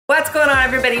on,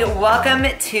 everybody? Welcome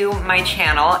to my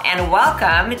channel and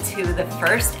welcome to the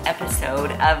first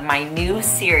episode of my new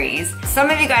series.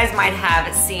 Some of you guys might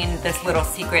have seen this little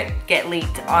secret get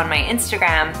leaked on my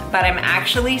Instagram, but I'm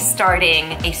actually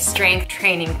starting a strength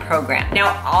training program.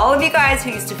 Now, all of you guys who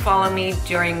used to follow me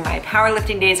during my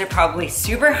powerlifting days are probably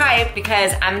super hyped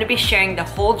because I'm gonna be sharing the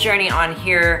whole journey on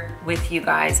here with you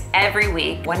guys every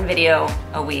week, one video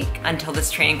a week until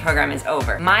this training program is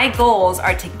over. My goals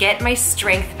are to get my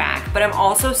strength back, but I'm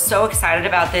also so excited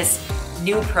about this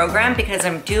new program because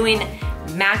I'm doing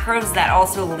macros that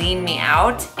also lean me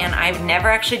out, and I've never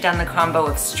actually done the combo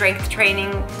of strength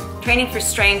training for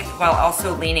strength while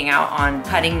also leaning out on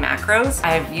cutting macros.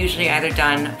 I've usually either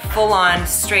done full-on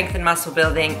strength and muscle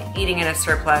building, eating in a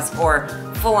surplus, or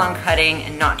full-on cutting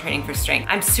and not training for strength.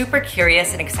 I'm super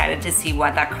curious and excited to see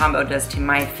what that combo does to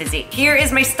my physique. Here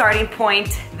is my starting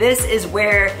point. This is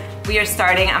where we are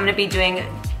starting. I'm gonna be doing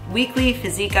weekly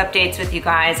physique updates with you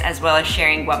guys, as well as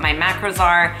sharing what my macros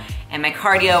are and my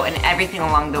cardio and everything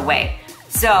along the way.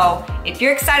 So if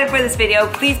you're excited for this video,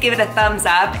 please give it a thumbs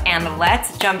up and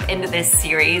let's jump into this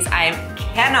series. I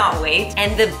cannot wait.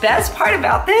 And the best part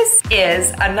about this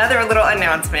is another little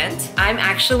announcement. I'm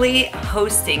actually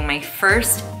hosting my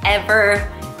first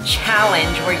ever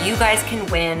challenge where you guys can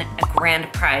win a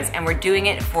grand prize, and we're doing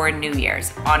it for New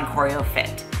Year's on Corio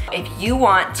Fit. If you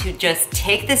want to just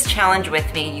take this challenge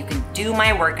with me, you can do my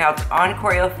workouts on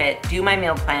Corio Fit, do my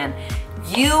meal plan.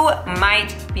 You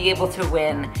might be able to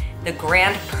win the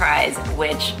grand prize,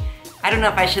 which I don't know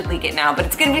if I should leak it now, but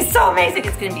it's gonna be so amazing.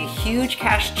 It's gonna be a huge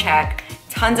cash check,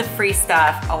 tons of free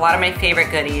stuff, a lot of my favorite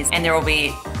goodies, and there will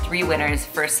be 3 winners,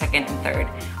 first, second, and third.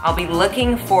 I'll be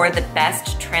looking for the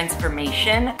best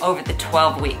transformation over the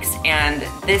 12 weeks, and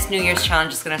this New Year's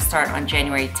challenge is gonna start on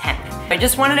January 10th. I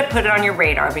just wanted to put it on your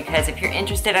radar because if you're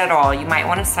interested at all, you might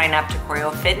wanna sign up to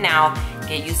Corio Fit now,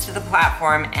 get used to the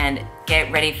platform, and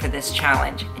get ready for this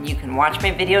challenge. And you can watch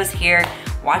my videos here,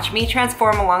 watch me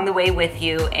transform along the way with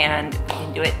you, and we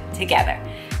can do it together.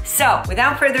 So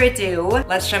without further ado,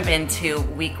 let's jump into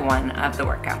week 1 of the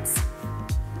workouts.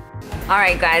 All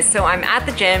right guys, so I'm at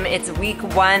the gym. It's week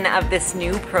 1 of this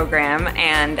new program,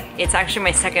 and it's actually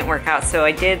my second workout. So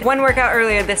I did 1 workout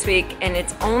earlier this week, and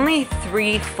it's only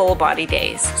 3 full body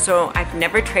days. So I've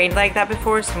never trained like that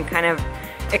before, so I'm kind of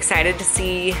excited to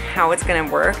see how it's gonna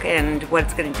work and what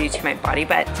it's gonna do to my body.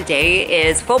 But today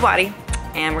is full body,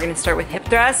 and we're gonna start with hip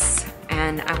thrusts,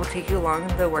 and I will take you along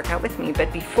the workout with me.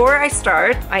 But before I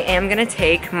start, I am gonna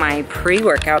take my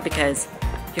pre-workout because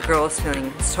your girl is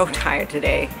feeling so tired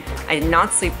today. I did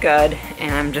not sleep good,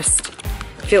 and I'm just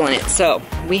feeling it. So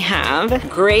we have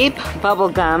grape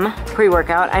bubblegum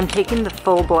pre-workout. I'm taking the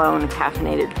full-blown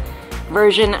caffeinated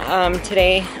version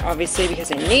today, obviously,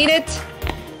 because I need it.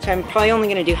 So I'm probably only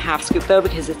gonna do half scoop though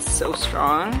because it's so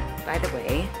strong. By the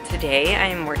way, today I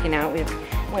am working out with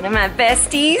one of my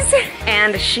besties,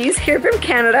 and she's here from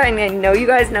Canada, and I know you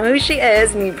guys know who she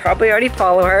is, and you probably already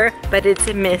follow her, but it's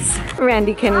Miss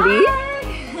Randy Kennedy. Hi.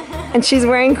 And she's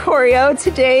wearing Corio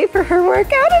today for her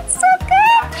workout. It's so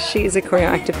good. She's a Corio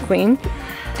Active Queen,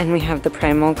 and we have the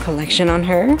Primal collection on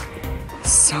her.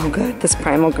 So good. This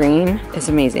primal green is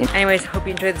amazing. Anyways, hope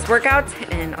you enjoyed this workout,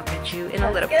 and I'll catch you in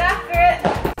a little bit. Get after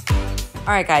it.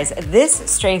 All right guys, this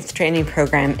strength training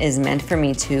program is meant for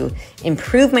me to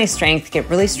improve my strength, get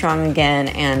really strong again,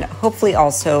 and hopefully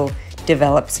also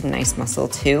develop some nice muscle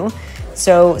too.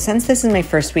 So since this is my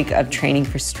first week of training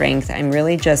for strength, I'm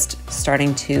really just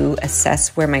starting to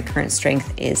assess where my current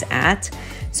strength is at.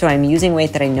 So I'm using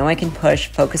weight that I know I can push,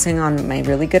 focusing on my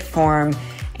really good form,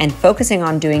 and focusing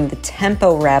on doing the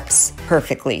tempo reps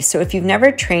perfectly. So if you've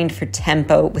never trained for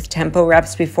tempo with tempo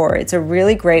reps before, it's a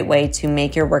really great way to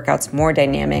make your workouts more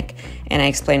dynamic, and I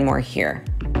explain more here.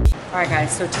 All right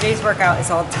guys, so today's workout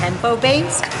is all tempo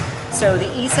based. So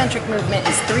the eccentric movement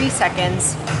is 3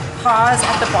 seconds, pause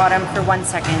at the bottom for 1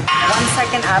 second, 1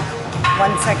 second up,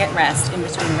 1 second rest in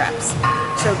between reps.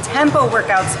 So tempo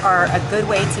workouts are a good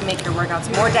way to make your workouts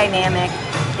more dynamic.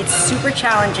 It's super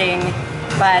challenging,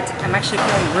 but I'm actually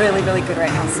feeling really, really good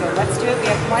right now. So let's do it. We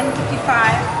have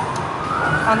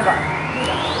 155 on the bar.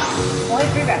 Only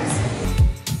 3 reps.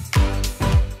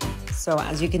 So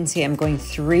as you can see, I'm going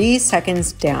 3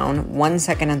 seconds down, 1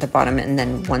 second at the bottom, and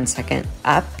then 1 second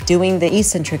up. Doing the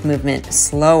eccentric movement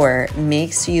slower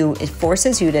it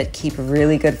forces you to keep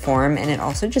really good form, and it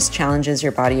also just challenges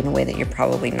your body in a way that you're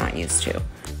probably not used to.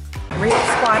 Real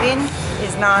squatting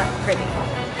is not pretty.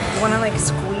 You wanna like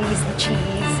squeeze the cheese,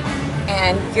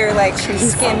 and your like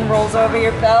skin rolls over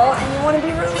your belt, and you wanna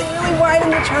be really, really wide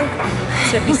in the trunk.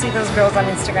 So if you see those girls on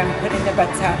Instagram putting their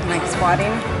butts out and like squatting,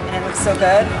 and it looks so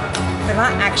good, They're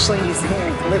not actually using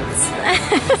their glutes.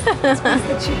 It's just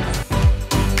the cheeks.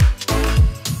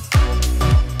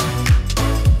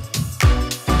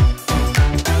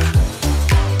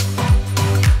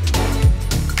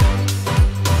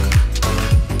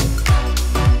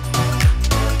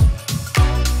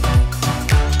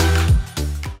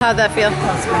 How'd that feel?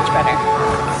 That's much better.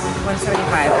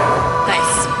 175.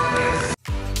 Nice.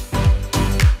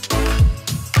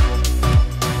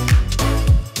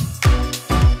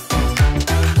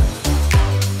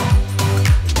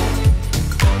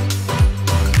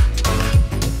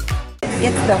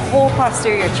 It's the whole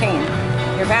posterior chain.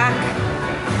 Your back,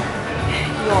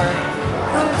 your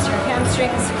glutes, your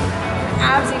hamstrings, your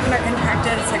abs even are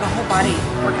contracted. It's like a whole body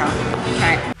workout.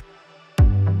 Okay.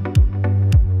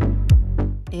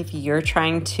 If you're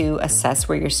trying to assess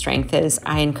where your strength is,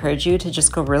 I encourage you to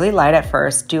just go really light at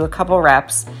first, do a couple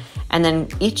reps, and then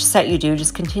each set you do,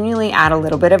 just continually add a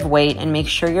little bit of weight and make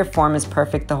sure your form is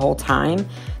perfect the whole time.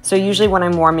 So usually when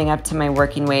I'm warming up to my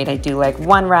working weight, I do like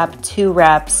 1 rep, 2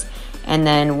 reps, and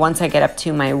then once I get up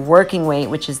to my working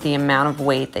weight, which is the amount of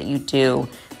weight that you do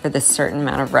for the certain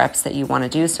amount of reps that you want to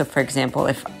do. So for example,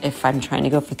 if I'm trying to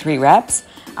go for 3 reps,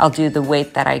 I'll do the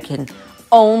weight that I can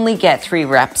only get 3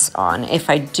 reps on. If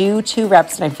I do 2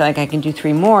 reps and I feel like I can do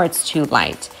 3 more, it's too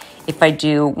light. If I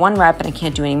do 1 rep and I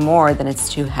can't do any more, then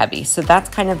it's too heavy. So that's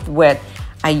kind of what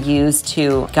I use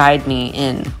to guide me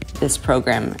in this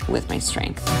program with my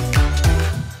strength.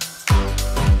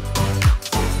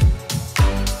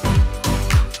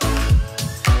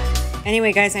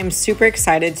 Anyway, guys, I'm super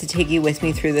excited to take you with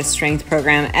me through this strength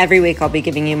program. Every week, I'll be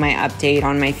giving you my update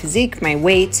on my physique, my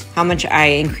weight, how much I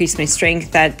increased my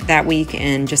strength that week,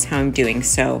 and just how I'm doing.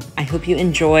 So I hope you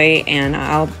enjoy, and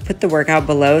I'll put the workout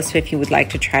below. So if you would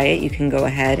like to try it, you can go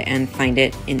ahead and find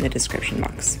it in the description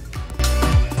box.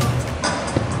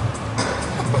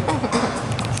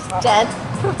 Dead.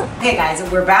 Hey guys,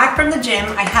 we're back from the gym.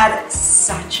 I had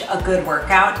such a good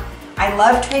workout. I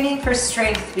love training for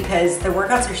strength because the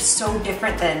workouts are so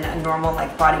different than a normal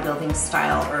like bodybuilding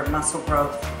style or muscle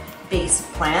growth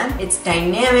based plan. It's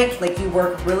dynamic, like you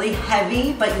work really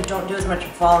heavy, but you don't do as much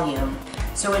volume.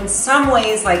 So in some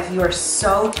ways, like you are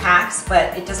so taxed,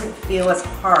 but it doesn't feel as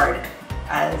hard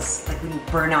as like when you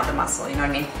burn out the muscle, you know what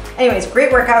I mean? Anyways,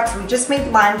 great workouts. We just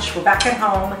made lunch. We're back at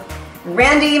home.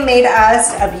 Randy made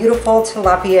us a beautiful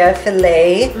tilapia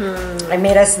fillet. I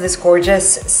made us this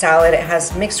gorgeous salad. It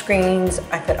has mixed greens.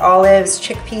 I put olives,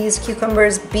 chickpeas,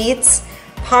 cucumbers, beets,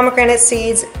 pomegranate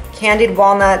seeds, candied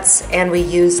walnuts, and we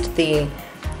used the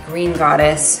Green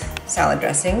Goddess salad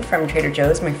dressing from Trader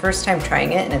Joe's. My first time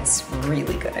trying it, and it's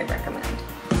really good. I recommend.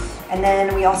 And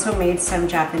then we also made some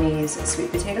Japanese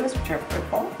sweet potatoes, which are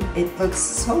purple. It looks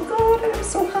so good, and I'm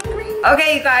so hungry.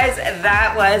 Okay, you guys,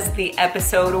 that was the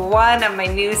episode 1 of my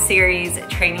new series,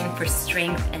 Training for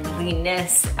Strength and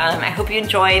Leanness. I hope you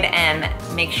enjoyed, and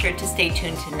make sure to stay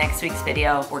tuned to next week's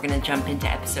video. We're gonna jump into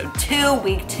episode 2,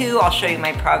 week 2. I'll show you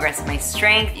my progress and my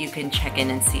strength. You can check in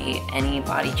and see any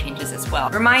body changes as well.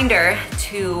 Reminder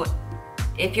to,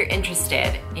 if you're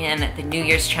interested in the New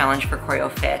Year's challenge for Corio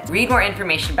Fit, read more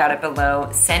information about it below,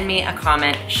 send me a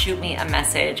comment, shoot me a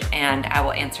message, and I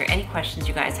will answer any questions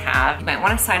you guys have. You might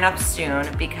want to sign up soon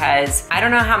because I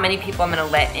don't know how many people I'm going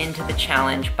to let into the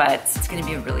challenge, but it's going to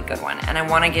be a really good one. And I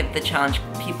want to give the challenge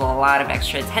people a lot of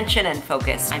extra attention and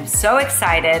focus. I'm so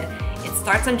excited. It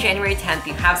starts on January 10th.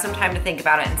 You have some time to think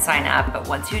about it and sign up, but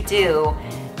once you do,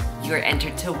 you're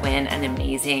entered to win an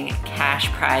amazing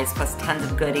cash prize plus tons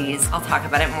of goodies. I'll talk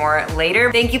about it more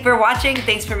later. Thank you for watching.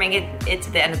 Thanks for making it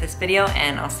to the end of this video,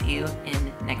 and I'll see you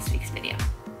in next week's video.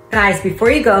 Guys,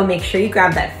 before you go, make sure you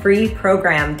grab that free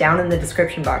program down in the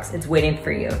description box. It's waiting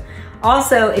for you.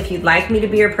 Also, if you'd like me to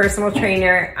be your personal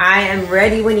trainer, I am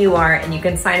ready when you are, and you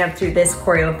can sign up through this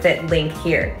Corio Fit link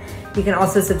here. You can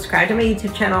also subscribe to my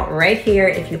YouTube channel right here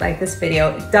if you like this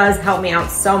video. It does help me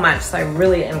out so much, so I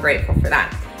really am grateful for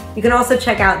that. You can also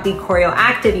check out the Corio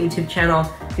Active YouTube channel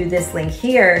through this link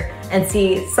here and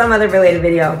see some other related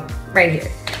video right here.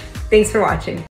 Thanks for watching.